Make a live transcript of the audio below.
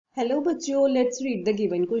Hello बच्चों, let's read the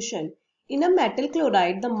given question. In a metal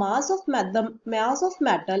chloride, the mass of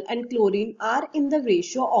metal and chlorine are in the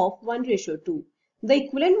ratio of 1:2. The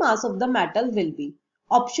equivalent mass of the metal will be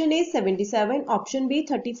option A 77, option B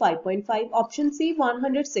 35.5, option C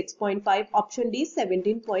 106.5, option D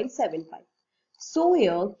 17.75. So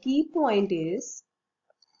here key point is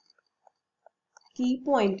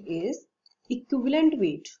equivalent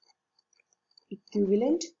weight.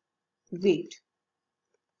 Equivalent weight.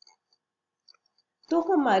 तो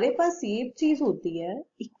हमारे पास ये चीज होती है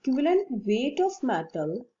equivalent weight of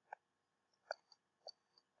metal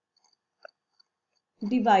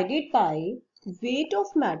divided by weight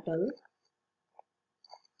of metal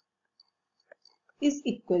is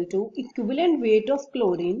equal to equivalent weight of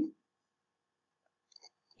chlorine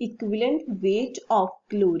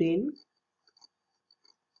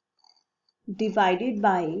divided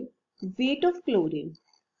by weight of chlorine.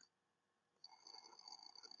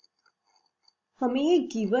 हमें ये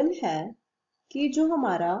given है कि जो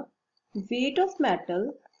हमारा weight of metal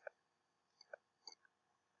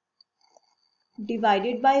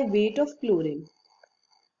divided by weight of chlorine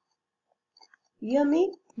ये हमें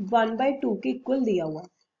 1/2 के इक्वल दिया हुआ है.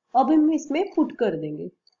 अब हम इसमें पुट कर देंगे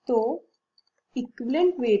तो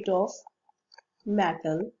equivalent weight of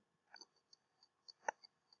metal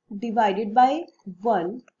divided by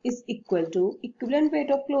 1 is equal to equivalent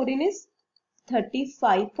weight of chlorine is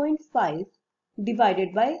 35.5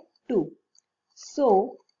 divided by 2. So,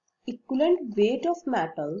 equivalent weight of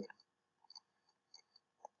metal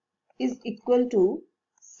is equal to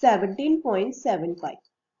 17.75.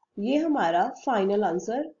 ये हमारा फाइनल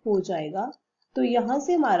आंसर हो जाएगा. तो यहां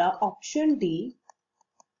से हमारा ऑप्शन डी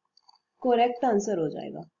करेक्ट आंसर हो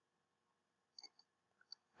जाएगा.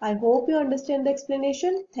 I hope you understand the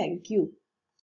explanation. Thank you.